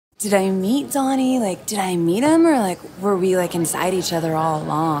Did I meet Donny? Like, did I meet him, or like, were we like inside each other all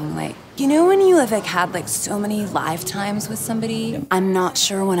along? Like, you know when you have like had like so many lifetimes with somebody? Yep. I'm not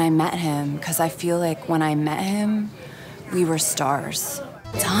sure when I met him, because I feel like when I met him, we were stars.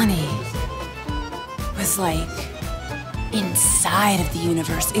 Donny was like inside of the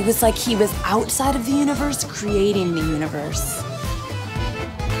universe. It was like he was outside of the universe, creating the universe.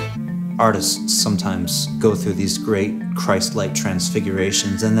 Artists sometimes go through these great Christ-like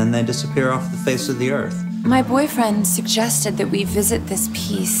transfigurations and then they disappear off the face of the earth. My boyfriend suggested that we visit this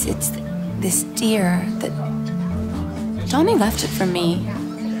piece. It's this deer that Donny left it for me.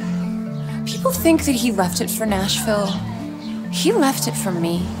 People think that he left it for Nashville. He left it for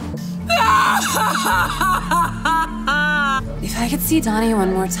me. If I could see Donny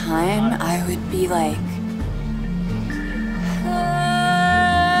one more time, I would be like,